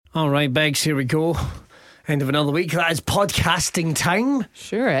All right, Begs, here we go. End of another week. That is podcasting time.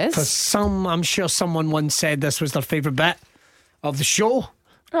 Sure is. For some, I'm sure someone once said this was their favourite bit of the show.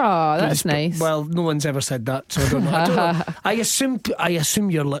 Oh, that's nice. Well, no one's ever said that, so I don't know. I assume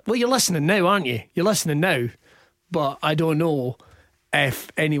you're listening now, aren't you? You're listening now, but I don't know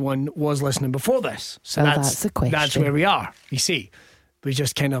if anyone was listening before this. So well, that's the question. That's where we are. You see, we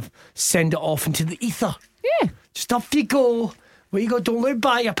just kind of send it off into the ether. Yeah. Just off you go. Where you go, don't look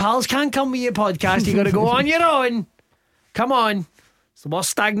back. Your pals can't come with your podcast. You got to go on your own. Come on. It's the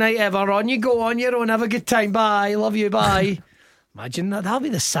worst stag night ever. On you go, on your own. Have a good time. Bye. Love you. Bye. Imagine that. That'll be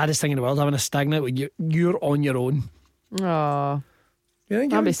the saddest thing in the world, having a stag night when you're on your own. Oh,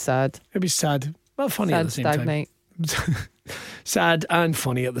 that'd be sad. It'd be sad, but funny sad at the same stag time. Night. Sad and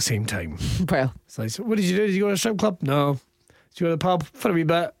funny at the same time. Well, it's like, so what did you do? Did you go to a strip club? No. Did you go to the pub for a wee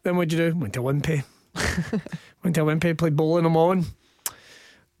bit? Then what'd you do? Went to Wimpy. Went to Wimpy, played bowling. I'm on.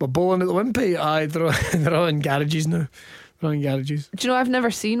 But bowling at the Wimpy, they're all in garages now. They're all in garages. Do you know I've never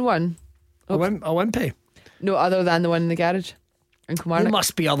seen one? A Wimpy? No, other than the one in the garage in Kilmarnock. There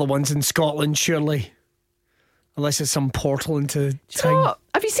must be other ones in Scotland, surely. Unless it's some portal into Do you know what?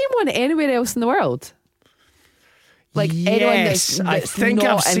 Have you seen one anywhere else in the world? Like anyone that's I think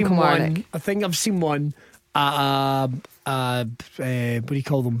not I've in seen Kilmarnock. one. I think I've seen one at what do you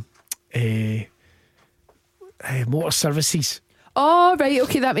call them? Motor services. Oh, right,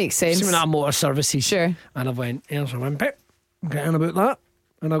 okay, that makes sense. I've seen one at motor services. Sure. And I went, here's a Wimpy. I'm getting about that.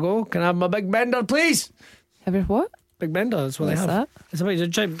 And I go, can I have my big bender, please? Have you what? Big bender, that's what What's they have. that? It's a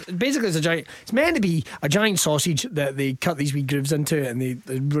giant, basically it's a giant, it's meant to be a giant sausage that they cut these wee grooves into it and they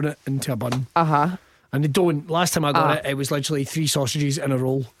run it into a bun. Uh-huh. And they don't. Last time I got it was literally 3 sausages in a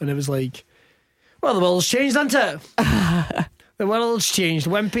roll. And it was like, well, the world's changed, hasn't it? The world's changed.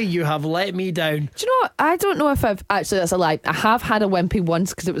 Wimpy, you have let me down. Do you know what? I don't know if I've actually, that's a lie. I have had a Wimpy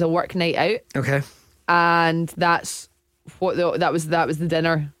once because it was a work night out. Okay. And that's what that was the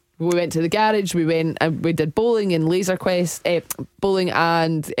dinner. We went to the garage, we went and we did bowling and laser quest, bowling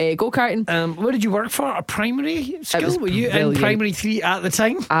and go-karting. Where did you work for? A primary school? Were you brilliant. in primary 3 at the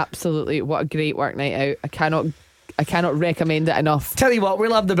time? Absolutely. What a great work night out. I cannot recommend it enough. Tell you what,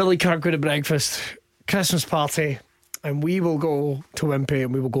 we'll have the Billy Kirkwood at breakfast Christmas party and we will go to Wimpy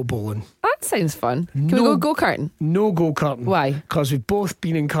and we will go bowling. That sounds fun. Can we go go-karting? No go-karting. Why? Because we've both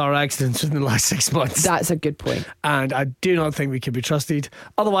been in car accidents within the last 6 months. That's a good point. And I do not think we can be trusted.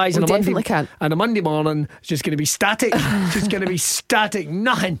 Otherwise, We on definitely can't. On a Monday morning, it's just going to be static. Just going to be static.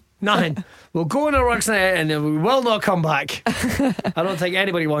 Nothing. We'll go on our works night and then we will not come back. I don't think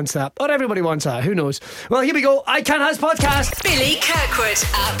anybody wants that. Or everybody wants that. Who knows? Well, here we go. I Can Has podcast. Billy Kirkwood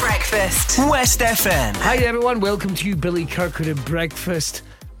at breakfast. West FM. Hi everyone. Welcome to Billy Kirkwood at breakfast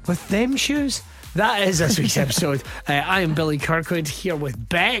with them shoes. That is this week's episode. I am Billy Kirkwood here with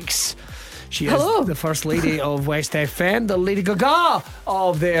Bex. She Hello. is the first lady of West FM, the Lady Gaga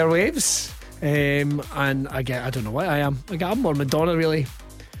of the airwaves. And I don't know what I am. I'm more Madonna, really.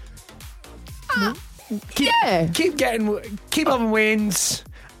 Keep having Wayne's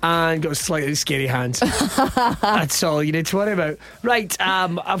and got slightly scary hands. That's all you need to worry about. Right,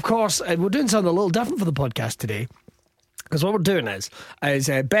 of course, we're doing something a little different for the podcast today. Because what we're doing is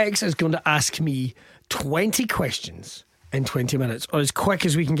Bex is going to ask me 20 questions in 20 minutes, or as quick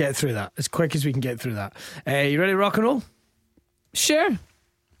as we can get through that. You ready to rock and roll? Sure.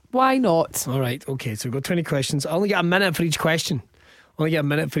 Why not? All right, okay, so we've got 20 questions. I only get a minute for each question.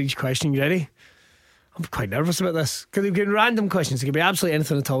 You ready? I'm quite nervous about this because they've been random questions. It could be absolutely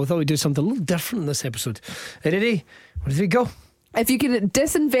anything at all. We thought we'd do something a little different in this episode. Ready? Where did we go? If you could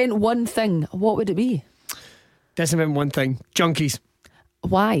disinvent one thing, what would it be? Disinvent one thing. Junkies.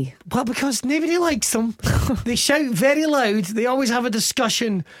 Why? Well, because nobody likes them. They shout very loud. They always have a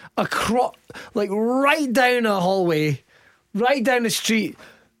discussion across, like right down a hallway, right down the street.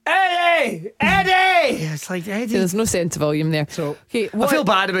 Eddie! It's like, Eddie. There's no sense of volume there. So okay, I feel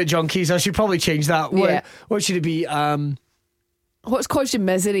bad about junkies. I should probably change that. Yeah. What should it be? What's caused you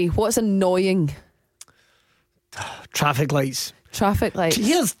misery? What's annoying? Traffic lights.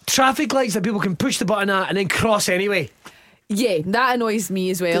 Here's traffic lights that people can push the button at and then cross anyway. Yeah, that annoys me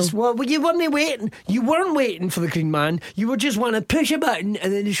as well. Well, you weren't waiting. You weren't waiting for the green man. You were just wanting to push a button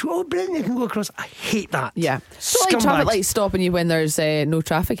and then just, oh, brilliant, you can go across. I hate that. Yeah. So like traffic lights stopping you when there's no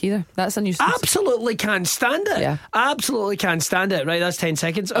traffic either. That's a nuisance. Absolutely can't stand it. Yeah. Absolutely can't stand it. Right, that's 10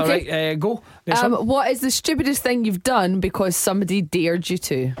 seconds. Okay. All right, go. Next one. What is the stupidest thing you've done because somebody dared you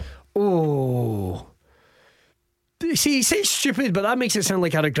to? Oh. See, you say stupid, but that makes it sound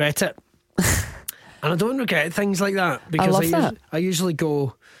like I regret it. And I don't regret things like that because I usually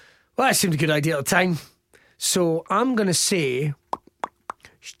go, well, that seemed a good idea at the time. So I'm going to say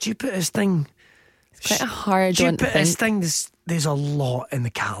Stupidest thing. It's quite a hard one to Stupidest think. thing. There's a lot in the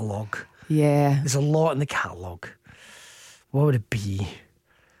catalogue. Yeah. There's a lot in the catalogue. What would it be?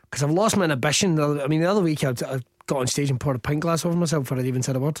 Because I've lost my inhibition. I mean, the other week I got on stage and poured a pint glass over myself before I'd even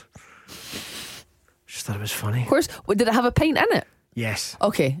said a word. Just thought it was funny. Of course. Well, did it have a pint in it? Yes.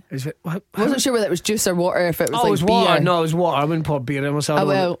 Okay. What? I wasn't sure whether it was juice or water, if it was Oh, like it was beer. water. No, it was water. I wouldn't pour beer in myself. Oh,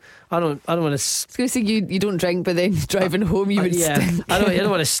 well. I don't want to. I was going to say you don't drink, but then driving home you would stink. I don't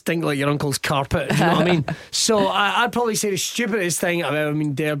want to stink like your uncle's carpet. Do you know what I mean? So I'd probably say the stupidest thing I've ever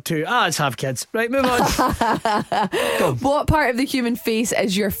been dared to. Let's have kids. Right, move on. What part of the human face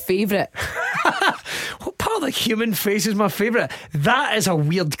is your favourite? What part of the human face is my favourite? That is a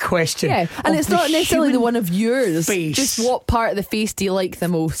weird question. Yeah, and Of it's the not necessarily the human one of yours. face. Just what part of the face do you like the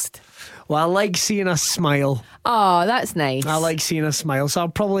most? Well, I like seeing a smile. Oh, that's nice. I like seeing a smile. So I'll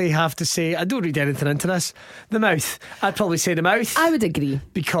probably have to say, I don't read anything into this. The mouth. I'd probably say the mouth. I would agree.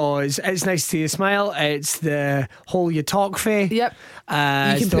 Because it's nice to see a smile. It's the whole you talk fay. Yep. You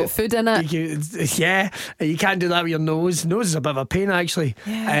can put food in it. You can't do that with your nose. Nose is a bit of a pain, actually.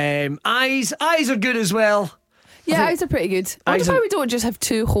 Yeah. Eyes are good as well. Yeah, eyes are pretty good. I wonder Eyes why are- we don't just have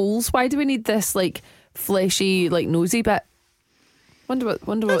two holes. Why do we need this like fleshy, like nosy bit? Wonder what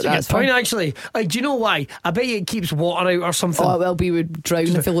That's a that's good point, for. actually. Do you know why? I bet you it keeps water out or something. Oh, well, we would drown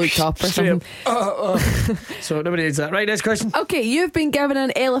if we looked up or Straight something. up. So nobody needs that. Right, next question. Okay, you've been given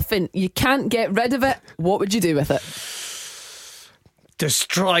an elephant. You can't get rid of it. What would you do with it?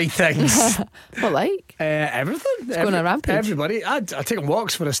 Destroy things. What, like? Everything. go on a rampage. Everybody. I'd take him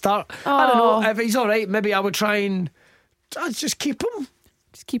walks for a start. I don't know. Oh. If he's all right, maybe I would try and I'd just keep him.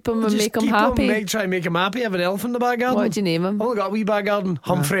 Just keep him and Just make him keep happy. Try and make him happy. Have an elephant in the back garden. What would you name him? I've only got a wee back garden.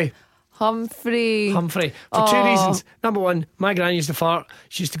 Humphrey. Humphrey. Humphrey. For two reasons. Number one, my gran used to fart.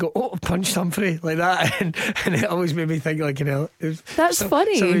 She used to go, oh, punched Humphrey, like that. And it always made me think, like, That's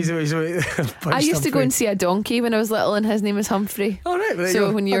funny. I used to go and see a donkey when I was little, and his name was Humphrey. Oh, right. Well, there you So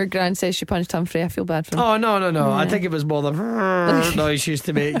go. when your gran says she punched Humphrey, I feel bad for him. Oh, no. I think it was more the noise she used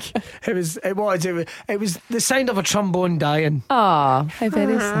to make. It was the sound of a trombone dying. Ah, how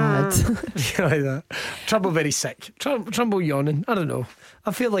very sad. Like that. Trombone very sick. Trombone yawning. I don't know. I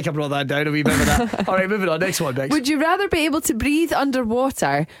feel like I brought that down a wee bit with that. All right, moving on. Next one, Bex. Would you rather be able to breathe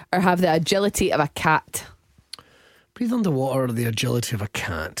underwater or have the agility of a cat? Breathe underwater or the agility of a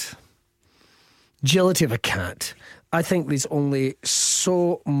cat? Agility of a cat. I think there's only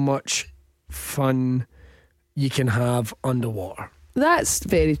so much fun you can have underwater. That's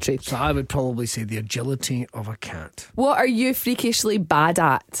very true. So I would probably say the agility of a cat. What are you freakishly bad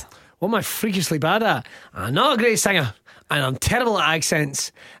at? What am I freakishly bad at? I'm not a great singer, and I'm terrible at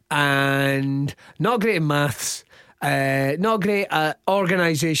accents, and not great at maths, not great at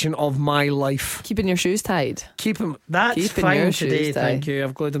organisation of my life. Keeping your shoes tied. Keep them. That's Keeping fine your today. shoes Thank tied. you.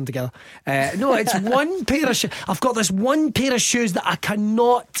 I've glued them together. No, it's one pair of shoes. I've got this one pair of shoes that I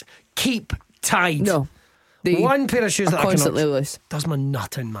cannot keep tied. No. They One pair of shoes are that constantly I cannot. loose. Does my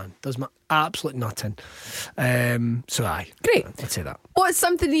nutting, man. Does my absolute nutting. So aye. Great. I'd say that. What's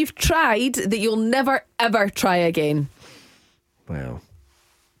something you've tried that you'll never ever try again? Well,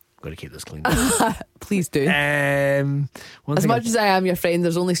 got to keep this clean. Please do. One As thing much as I am your friend,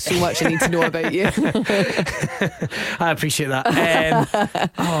 there's only so much I need to know about you. I appreciate that.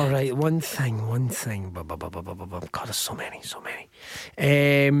 All right, one thing. God, there's so many.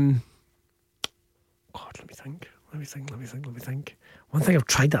 God, let me think. One thing I've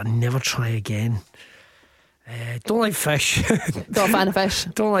tried that I'll never try again. Don't like fish. Not a fan of fish.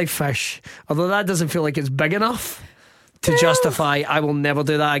 Don't like fish. Although that doesn't feel like it's big enough to justify I will never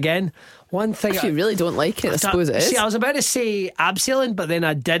do that again. One thing If you really don't like it, I suppose it is. See, I was about to say abseiling, but then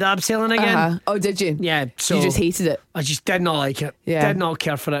I did abseiling again. Uh-huh. Oh, did you? Yeah, so You just hated it. I just did not like it. Yeah. Did not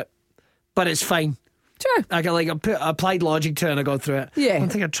care for it. But it's fine. Sure. I applied logic to it and I got through it. Yeah. One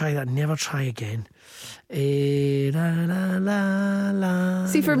thing I'd try that, never try again. La, la, la,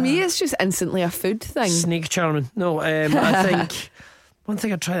 See, for me, it's just instantly a food thing. Snake charming. No, I think one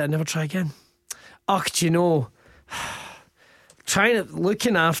thing I'd try that I'd never try again. Oh, do you know?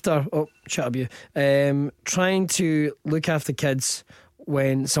 Looking after. Oh, shut up, you. Trying to look after kids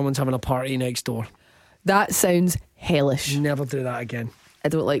when someone's having a party next door. That sounds hellish. Never do that again. I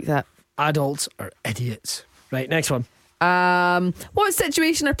don't like that. Adults are idiots. Right, next one. What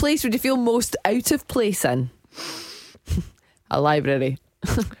situation or place would you feel most out of place in? A library.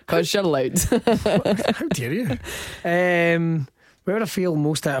 Because you're allowed. How dare you? Where would I feel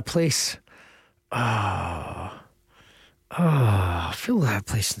most out of place? I feel out of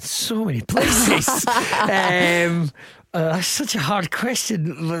place in so many places. That's such a hard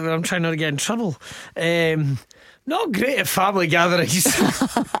question. I'm trying not to get in trouble. Not great at family gatherings,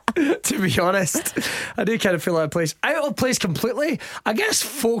 to be honest. I do kind of feel out of place completely. I guess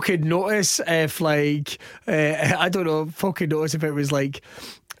folk would notice if, like, I don't know, folk would notice if it was like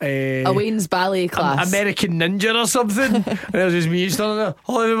a Wayne's ballet class, American Ninja or something, and it was just me standing there.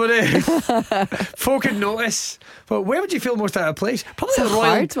 Hello, everybody. Folk would notice. But where would you feel most out of place? Probably It's a the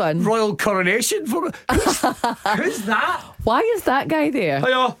hard one. Royal Coronation. Who's that? Why is that guy there?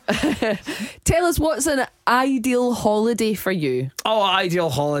 Hiya. Tell us, what's an ideal holiday for you? Oh, ideal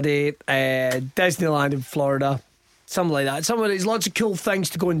holiday, Disneyland in Florida, something like that. Somewhere there's lots of cool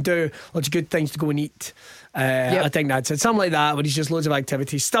things to go and do, lots of good things to go and eat. I think that's it. Something like that, where there's just loads of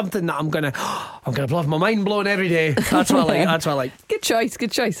activities. Something that I'm gonna have my mind blown every day. That's what I like. That's what I like. Good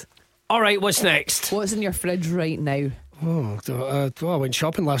choice. All right, what's next? What's in your fridge right now? I went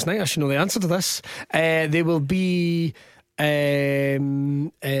shopping last night. I should know the answer to this. They will be Dairy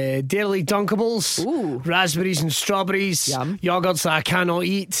Dunkables, Ooh. raspberries and strawberries, Yum. yogurts that I cannot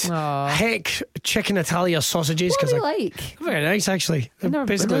eat. Aw. Heck, chicken Italia sausages. What do you like? Very nice, actually. They're never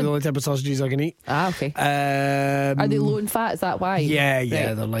basically been. the only type of sausages I can eat. Okay. Are they low in fat? Is that why? Yeah, Right.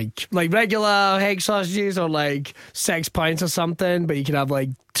 they're like regular egg sausages or like 6 pints or something, but you can have like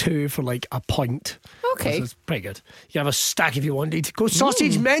 2 for like a pint. Okay. So it's pretty good. You can have a stack if you wanted. Go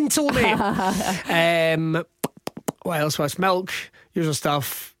sausage mental, mate. What else was milk, usual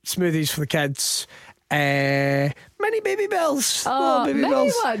stuff, smoothies for the kids, mini baby bells. Oh, baby mini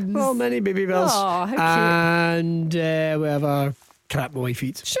bells. ones. Oh, many baby bells. Oh, how cute. And whatever crap my wife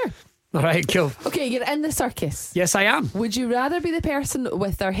eats. Sure. All right, cool. Okay, you're in the circus. Yes, I am. Would you rather be the person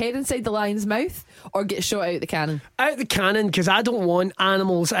with their head inside the lion's mouth or get shot out the cannon? Out the cannon, because I don't want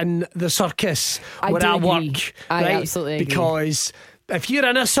animals in the circus I where do I agree. work. I right? absolutely agree. Because if you're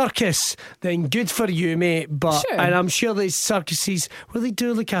in a circus, then good for you, mate. But Sure. and I'm sure there's circuses where they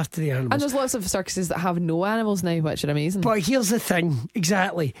do look after the animals. And there's lots of circuses that have no animals now, which are amazing. But here's the thing,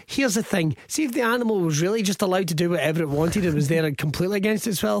 exactly. Here's the thing. See, if the animal was really just allowed to do whatever it wanted and was there and completely against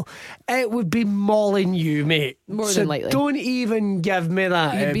its will, it would be mauling you, mate. More So than likely. don't even give me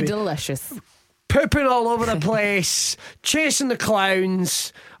that. You'd It'd be delicious. pooping all over the place, chasing the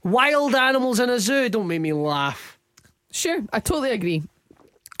clowns, wild animals in a zoo. Don't make me laugh. Sure, I totally agree.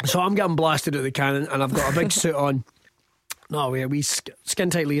 So I'm getting blasted at the cannon, and I've got a big suit on. No, a wee skin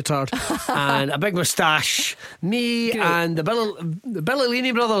tight leotard and a big moustache. Me Great. and the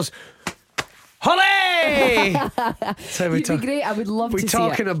Bellellini brothers. Hooray! So You'd be great. I would love we to see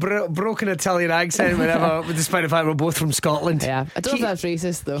talk in it. a broken Italian accent whenever, despite the fact we're both from Scotland. Yeah, I don't know if that's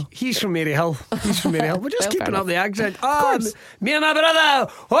racist though. He's from Maryhill. We're just Well, keeping fair up the accent. course. Me and my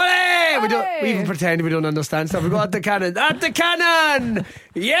brother. Hooray! We Hooray! even pretend we don't understand stuff. We go at the cannon. At the cannon!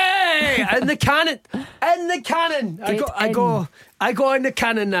 Yay! In the cannon. In the cannon. I go in the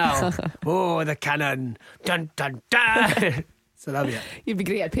cannon now. Oh, the cannon. Dun dun dun. So that'll be it. You'd be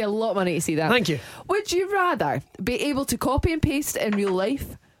great. I'd pay a lot of money to see that. Thank you. Would you rather be able to copy and paste in real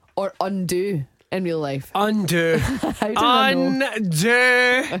life or undo in real life? Undo. How do I know?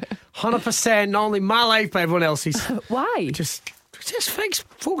 Undo. 100%. Not only my life, but everyone else's. Why? Just fix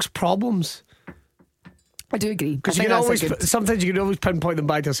folks' problems. I do agree. Because I you think can that's always, a good. sometimes you can always pinpoint them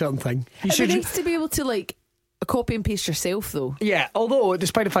back to a certain thing. You It'd be nice to be able to like copy and paste yourself though. yeah. Although,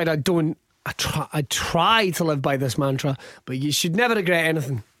 despite the fact I try to live by this mantra, but you should never regret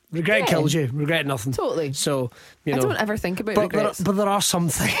anything. Regret Yeah. kills you. Regret nothing. Totally. So I don't ever think about but regrets. but there are some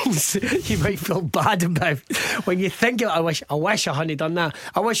things you might feel bad about when you think of. I wish I hadn't done that.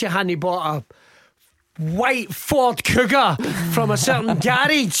 I wish I hadn't bought a white Ford Cougar from a certain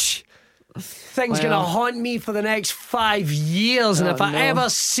garage. Thing's Well. going to haunt me for the next 5 years. And Oh, if I no. ever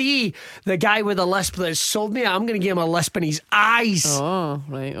see the guy with the lisp that sold me, I'm going to give him a lisp in his eyes. Oh,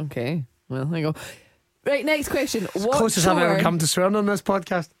 right, okay. Well, there you go. Right, next question. What Closest I've ever come to swearing on this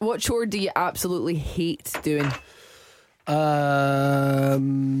podcast. What chore do you absolutely hate doing?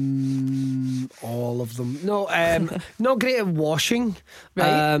 All of them. No, not great at washing.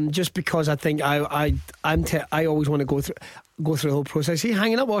 Right. Just because I think I always want to go through the whole process. See,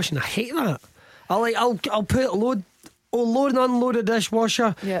 hanging up washing, I hate that. I'll put a load and unload a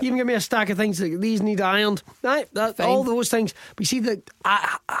dishwasher. Yep. Even give me a stack of things that these need ironed. Right, Fine. all those things. But you see that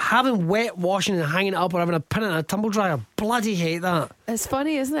having wet washing and hanging it up or having a pin in a tumble dryer, bloody hate that. It's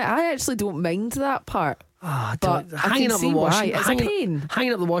funny, isn't it? I actually don't mind that part. Ah, But I hanging can up see the washing, why. It's a pain.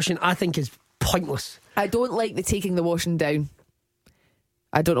 Hanging up the washing, I think is pointless. I don't like the taking the washing down.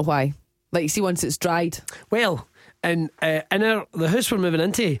 I don't know why. Like, you see, once it's dried. Well, in the house we're moving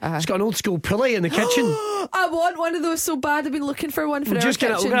into, it's got an old school pulley in the kitchen. I want one of those so bad. I've been looking for one for We're our just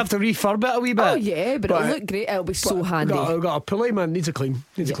kitchen. we're gonna have to refurb it a wee bit. Oh yeah, but it'll look great. It'll be so handy. We've got a pulley, man. Needs a clean.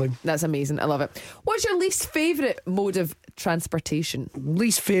 Needs a clean. That's amazing. I love it. What's your least favourite mode of transportation?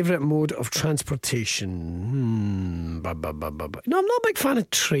 Least favourite mode of transportation. No, I'm not a big fan of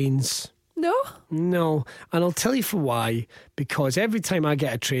trains. No, and I'll tell you for why. Because every time I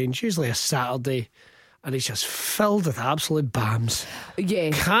get a train, it's usually a Saturday, and it's just filled with absolute bams. Yeah.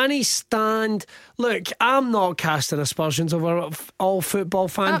 Can he stand? Look, I'm not casting aspersions over all football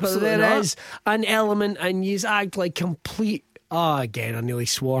fans, Absolutely but there not. is an element, and you act like complete. Oh, again, I nearly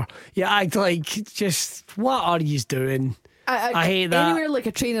swore. You act like just, what are you doing? I hate that. Anywhere like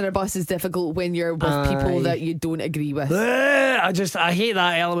a train or a bus is difficult when you're with people that you don't agree with. I hate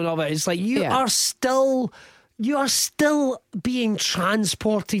that element of it. It's like you are still being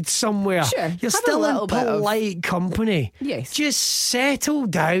transported somewhere. Sure, You're have a still in little bit of- polite company. Yes. Just settle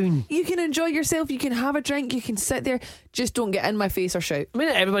down. You can enjoy yourself, you can have a drink, you can sit there, just don't get in my face or shout. I mean,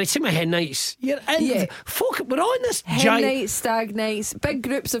 everybody, see my hen nights. You're in. Yeah. Folk, we're on this Hen giant. nights, stag nights, big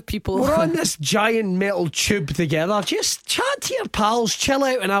groups of people. We're on this giant metal tube together. Just chat to your pals, chill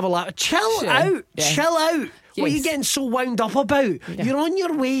out and have a laugh. Chill Sure. out. Yeah. Chill out. What are you Yes. getting so wound up about? You're on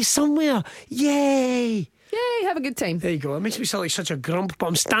your way somewhere. Yay. Yay, have a good time. There you go. It makes me sound like such a grump, but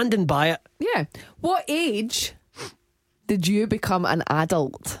I'm standing by it. Yeah. What age did you become an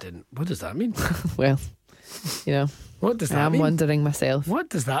adult? Didn't. What does that mean? Well, you know, What does that I'm mean? wondering myself. What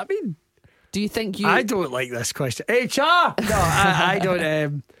does that mean? Do you think you... I don't like this question. HR. No, I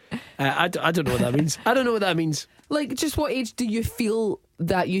don't. I don't know what that means. I don't know what that means. Like, just what age do you feel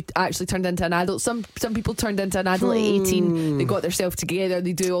that you actually turned into an adult? Some people turned into an adult at 18. They got themselves together.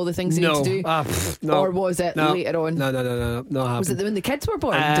 They do all the things they need to do. No. Or was it No. later on? No. Not Was it happened. when the kids were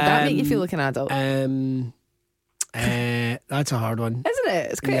born? Did that make you feel like an adult? That's a hard one. Isn't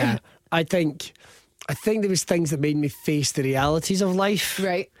it? It's great. Yeah, I think there was things that made me face the realities of life.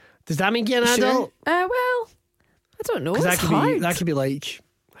 Right. Does that make you an Sure. adult? Well, I don't know. It's That hard. could be like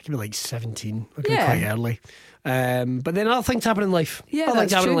 17. That could Yeah. be quite early. But then other things happen in life. Yeah, other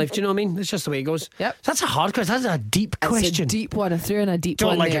things that's happen in true. life. Do you know what I mean? It's just the way it goes. Yep. So that's a hard question. That's a deep It's question. a deep one. I threw in a deep Don't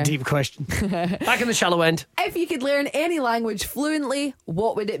one like there. a deep question. Back in the shallow end. If you could learn any language fluently,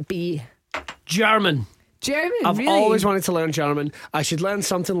 what would it be? German. German, I've really? always wanted to learn German. I should learn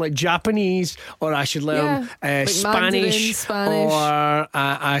something like Japanese, or I should learn like Mandarin, Spanish, Spanish. or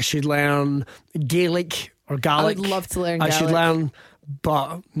I should learn Gaelic or Gaelic. I would love to learn I should Gaelic. learn,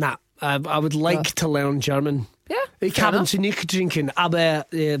 but I would like to learn German. Yeah, Ich fair habe enough. zu nicht trinken, aber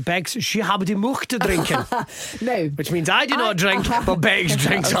Bex, she habe die Muchte trinken. Now, Which means I do not drink, but Bex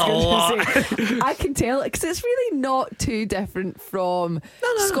drinks a I was lot. gonna say, I can tell because it's really not too different from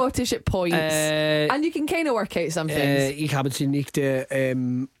Scottish at points, and you can kind of work out some things. Ich habe zu nicht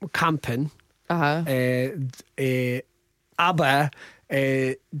campen. Aber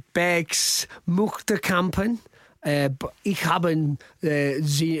Bex mochte campen, ich habe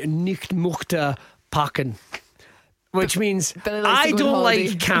sie nicht mochte packen. Which means Billy likes to I go on don't holiday.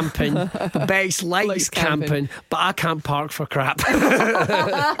 like camping, but Bex likes camping. camping, but I can't park for crap.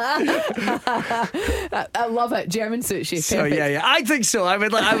 I love it. German suits you. So Perfect. yeah, I think so.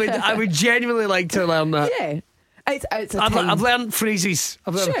 I would genuinely like to learn that. Yeah. It's a I've time. learned phrases.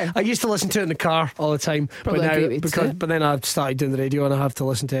 Sure. I used to listen to it in the car all the time, Probably a great way to do it. but then I started doing the radio and I have to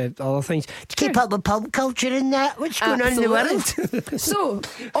listen to other things to keep up with pop culture and that. What's going on in the world? So,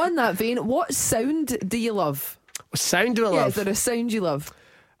 on that vein, what sound do you love? What sound do I Yeah, love? is there a sound you love?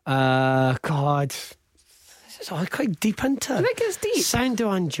 God, this is all quite deep into. I think it's deep. Sound do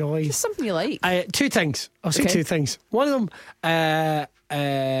I enjoy? Just something you like. Two things. I'll say Okay. two things. One of them,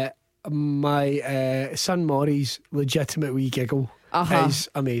 my son Maury's legitimate wee giggle is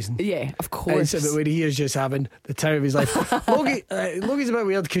amazing. Yeah, of course. It's about when he is just having the time of his life. Logan's a bit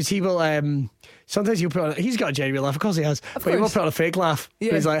weird because he will. Sometimes he'll put on. He's got a genuine laugh, of course he has, but he will course. put on a fake laugh.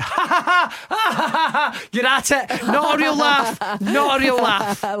 Yeah. He's like, ha ha ha ha ha ha. You're at it. Not a real laugh. Not a real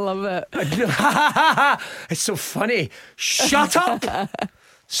laugh. I love it. It's so funny. Shut up.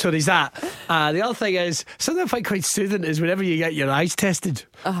 So there's that. The other thing is, something I find quite soothing is whenever you get your eyes tested,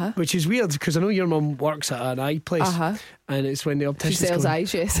 which is weird because I know your mum works at an eye place, and it's when the She optician's sells going,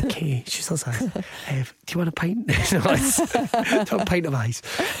 eyes, yes. Okay, she sells eyes. Do you want a pint? No, do you want a pint of eyes?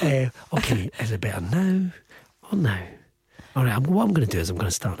 Okay, is it better now or now? All right, what I'm going to do is I'm going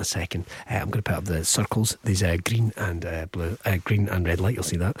to start in a second. I'm going to put up the circles. These green and blue, green and red light. You'll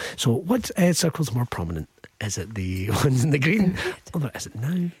see that. So, what circles are more prominent? Is it the ones in the green? Or is it now?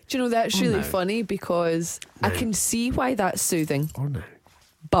 Do you know, that's really no. funny because I No. can see why that's soothing, Or now?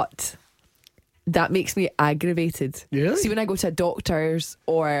 but that makes me aggravated. Really? See, when I go to a doctor's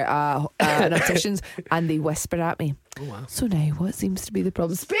or an optician's and they whisper at me. Oh, wow. So now, what seems to be the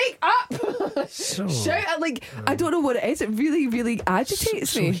problem? Speak up! So, Shout at, like, I don't know what it is. It really, really agitates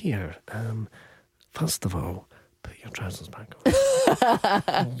so me. here, first of all, put your trousers back on.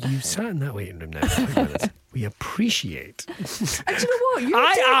 You sat in that waiting room now for 5 minutes. We appreciate. And do you know what? You're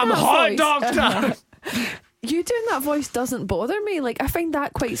I doing am that hot, voice. doctor. You doing that voice doesn't bother me. Like, I find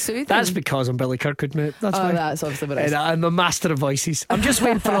that quite soothing. That's because I'm Billy Kirkwood, mate. That's why. That's obviously what it is. And I'm a master of voices. I'm just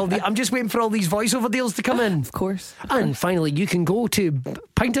waiting for all these voiceover deals to come in. Of course. And finally, you can go to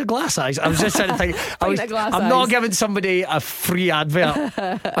Pint of Glass Eyes. I was just trying to think. I'm not giving somebody a free advert.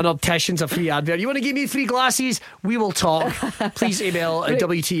 An optician's a free advert. You want to give me free glasses? We will talk. Please email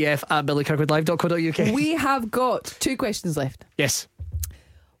WTF@billykirkwoodlive.co.uk. We have got 2 questions left. Yes.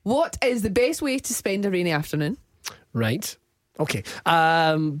 What is the best way to spend a rainy afternoon? Right. Okay.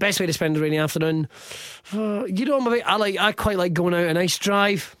 Best way to spend a rainy afternoon. I quite like going out a nice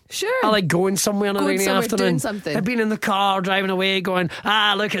drive. Sure. I like going somewhere on a rainy afternoon. Doing something. I've been in the car driving away going,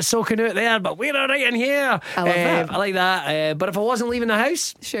 look, it's soaking out there, but we're all right in here. I love that. I like that. But if I wasn't leaving the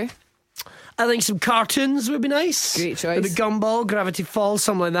house, Sure. I think some cartoons would be nice. Great choice. The Gumball, Gravity Falls,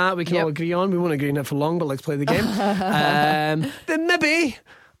 something like that. We can all agree on. We won't agree on it for long, but let's play the game. Then maybe,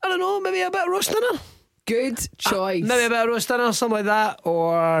 I don't know, maybe a bit of roast dinner. Good choice. Maybe a bit of roast dinner, something like that,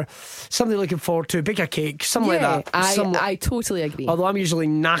 or something looking forward to. Bake a cake, something like that. I totally agree. Although I'm usually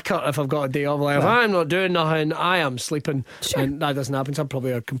knackered if I've got a day off. Like, if I'm not doing nothing, I am sleeping. Sure. And that doesn't happen, so I'm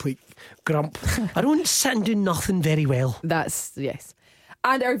probably a complete grump. I don't sit and do nothing very well. Yes.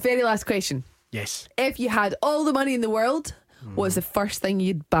 And our very last question. Yes. If you had all the money in the world, what's the first thing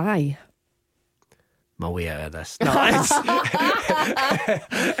you'd buy? My way out of this. No,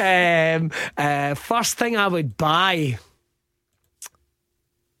 first thing I would buy,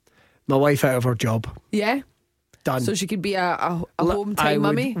 my wife out of her job. Yeah? Done. So she could be a home-time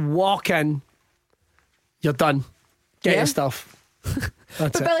mummy? Walk in, you're done. Get your stuff. That's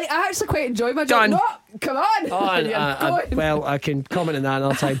But it. Billy, I actually quite enjoy my job. Done. No, come on. Well, I can comment on that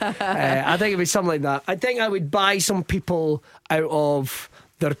another time. I think it'd be something like that. I think I would buy some people out of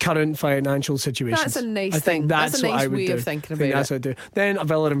their current financial situation. That's a nice I think thing. that's That's a what nice I would way do. of thinking I think about that's what I'd do. Then a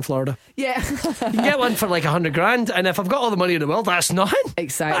villa in Florida. Yeah. You can get one for like $100,000, and if I've got all the money in the world, that's nothing.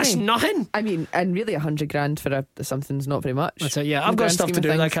 Exactly. That's nothing. I mean, and really $100,000 for something's not very much. That's it, yeah. In I've the got grand stuff to scheme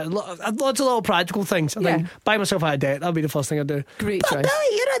do. of Like things. lots of little practical things. I think Yeah. buy myself out of debt. That'll be the first thing I'd do. Great But choice.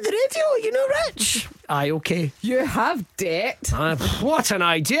 Billy, you're at the radio. You know, rich. Aye, okay. You have debt. What an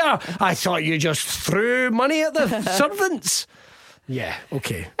idea! I thought you just threw money at the servants. Yeah,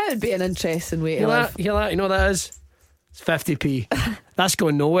 okay. That would be an interesting way You to know live. that? You know that? You know what that is? It's 50p. That's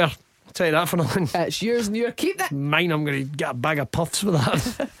going nowhere. I'll tell you that for nothing. It's yours and you keep that. Mine, I'm going to get a bag of puffs with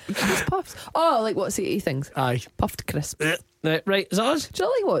that. It's puffs. Oh, like what's the things? Aye. Puffed crisps. Right, is that us? Do you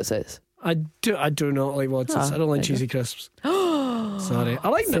not like what's it? I do not like Watsons. Ah, I don't like there you cheesy crisps. Sorry. I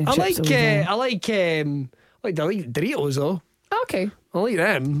like Friendship's over. Doritos though. Okay. I like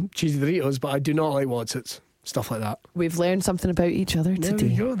them, cheesy Doritos, but I do not like Watsons. Stuff like that. We've learned something about each other There today.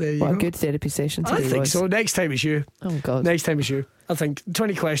 you go, there you What go. a good therapy session I today think was. so. Next time it's you. Oh, God. Next time it's you. I think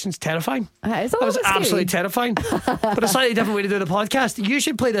 20 questions, terrifying. It's a That was little bit absolutely scary. terrifying. But a slightly different way to do the podcast. You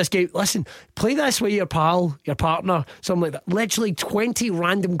should play this game. Listen, play this with your pal, your partner, something like that. Literally 20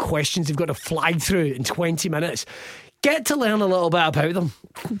 random questions you've got to fly through in 20 minutes. Get to learn a little bit about them.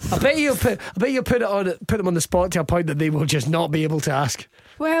 I bet you'll put them on the spot to a point that they will just not be able to ask.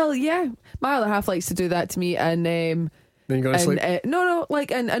 Well, yeah. My other half likes to do that to me and Then you go to sleep. no, like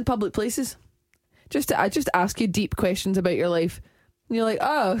in public places. I just ask you deep questions about your life. And you're like,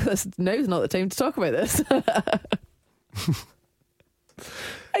 oh, now's not the time to talk about this.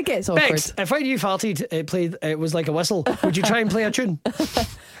 It gets awkward. Bex, if when you farted, it was like a whistle. Would you try and play a tune?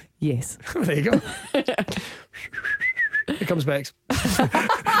 Yes. There you go. Here comes Bex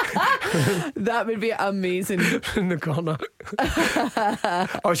That would be amazing. in the corner.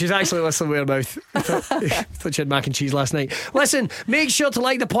 Oh, she's actually whistling with her mouth. I thought she had mac and cheese last night. Listen, make sure to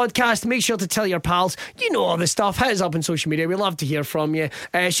like the podcast. Make sure to tell your pals. You know all this stuff. Hit us up on social media. We love to hear from you.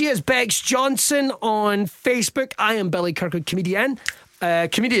 She is Bex Johnson on Facebook. I am Billy Kirkwood, comedian,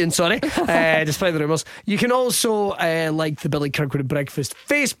 despite the rumours. You can also like the Billy Kirkwood Breakfast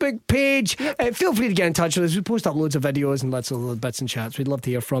Facebook page. Feel free to get in touch with us. We post up loads of videos and lots of little bits and chats. We'd love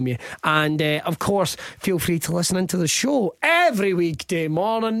to hear from you. And of course, feel free to listen into the show every weekday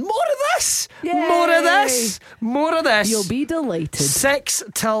morning. More of this. Yay. More of this. You'll be delighted. 6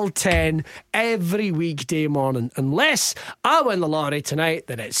 till 10 every weekday morning. Unless I win the lottery tonight,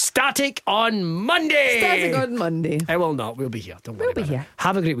 then it's static on Monday. Starting on Monday. I will not. We'll be here. Don't worry. We'll be about it. here.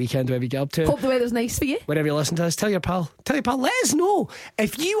 Have a great weekend, wherever you get up to. Hope the weather's nice for you. Wherever you listen to us, tell your pal. Let us know.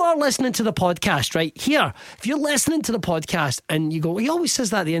 If you are listening to the podcast, right here, if you're listening to the podcast and you go, he always says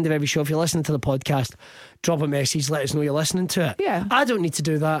that at the end of every show, if you're listening to the podcast, drop a message, let us know you're listening to it. Yeah. I don't need to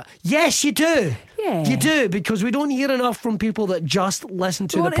do that. Yes, you do. Yeah. You do, because we don't hear enough from people that just listen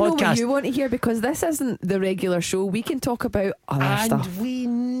to We the want to know what podcast. you want to hear, because this isn't the regular show. We can talk about other And stuff. we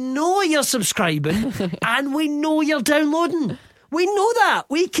know you're subscribing and we know you're downloading. We know that.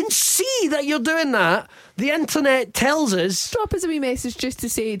 We can see that you're doing that. The internet tells us. Drop us a wee message just to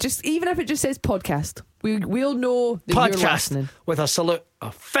say, just even if it just says podcast, we'll know that you're Podcast listening. with a salute,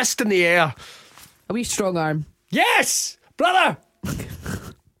 a fist in the air. A wee strong arm. Yes, brother.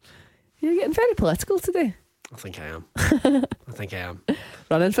 You're getting very political today. I think I am. I think I am.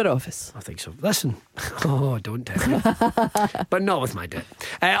 Running for office. I think so. Listen. Oh, don't tell me. But not with my dick.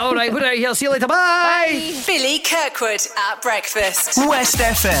 All right, we're out here. See you later. Bye. Billy Kirkwood at breakfast. West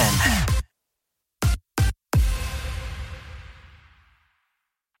FM.